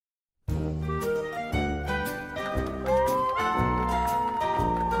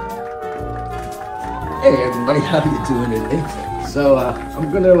Hey everybody, how you doing today? So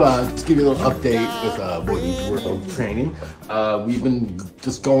I'm gonna just give you a little update with Woody's world training. We've been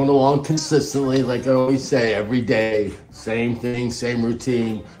just going along consistently, like I always say, every day, same thing, same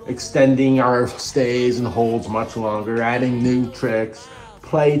routine, extending our stays and holds much longer, adding new tricks,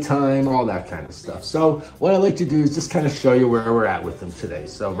 playtime, all that kind of stuff. So what I like to do is just kind of show you where we're at with him today.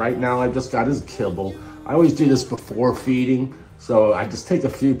 So right now I've just got his kibble. I always do this before feeding. So I just take a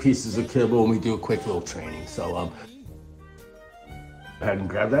few pieces of kibble and we do a quick little training. So go ahead and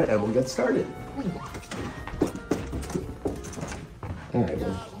grab that and we'll get started.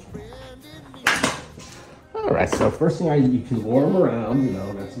 All right, so first thing you can warm around, you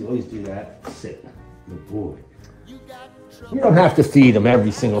know, you always do that. Sit. Good boy. You don't have to feed him every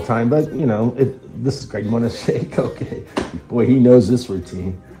single time, but you know, this is great. You want to shake? Okay. Boy, he knows this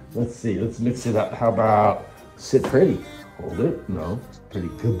routine. Let's see, let's mix it up. How about sit pretty? Hold it. No, pretty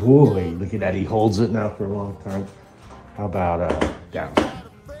good boy. Look at that. He holds it now for a long time. How about down?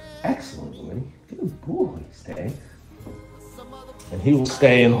 Excellent, Woody. Good boy. Stay. And he will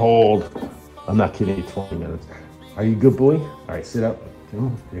stay and hold. I'm not kidding you. 20 minutes. Are you a good boy? All right, sit up. Come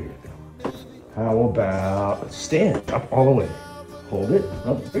on. There you go. How about stand up all the way? Hold it.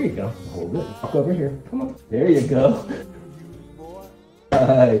 Oh, there you go. Hold it. Walk over here. Come on. There you go. All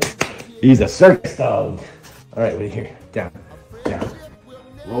right. He's a circus dog. All right, wait here. Down, down.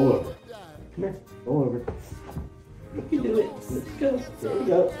 Roll over. Come here. Roll over. You can do it. Let's go. There we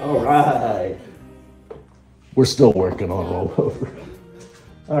go. All right. We're still working on roll over.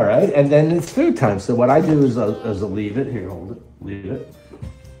 All right, and then it's food time. So what I do is I'll leave it. Here, hold it. Leave it.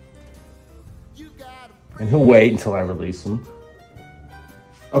 And he'll wait until I release him.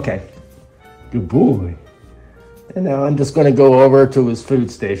 Okay. Good boy. And now I'm just going to go over to his food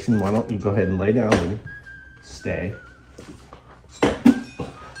station. Why don't you go ahead and lay down with me? Stay.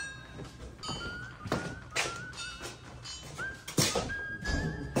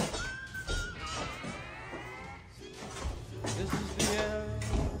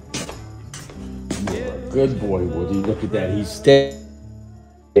 Good boy, Woody. Look at that. He's staying.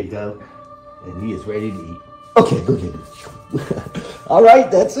 There you go. And he is ready to eat. Okay, go get it. All right,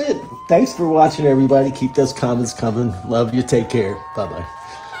 that's it. Thanks for watching, everybody. Keep those comments coming. Love you. Take care. Bye-bye.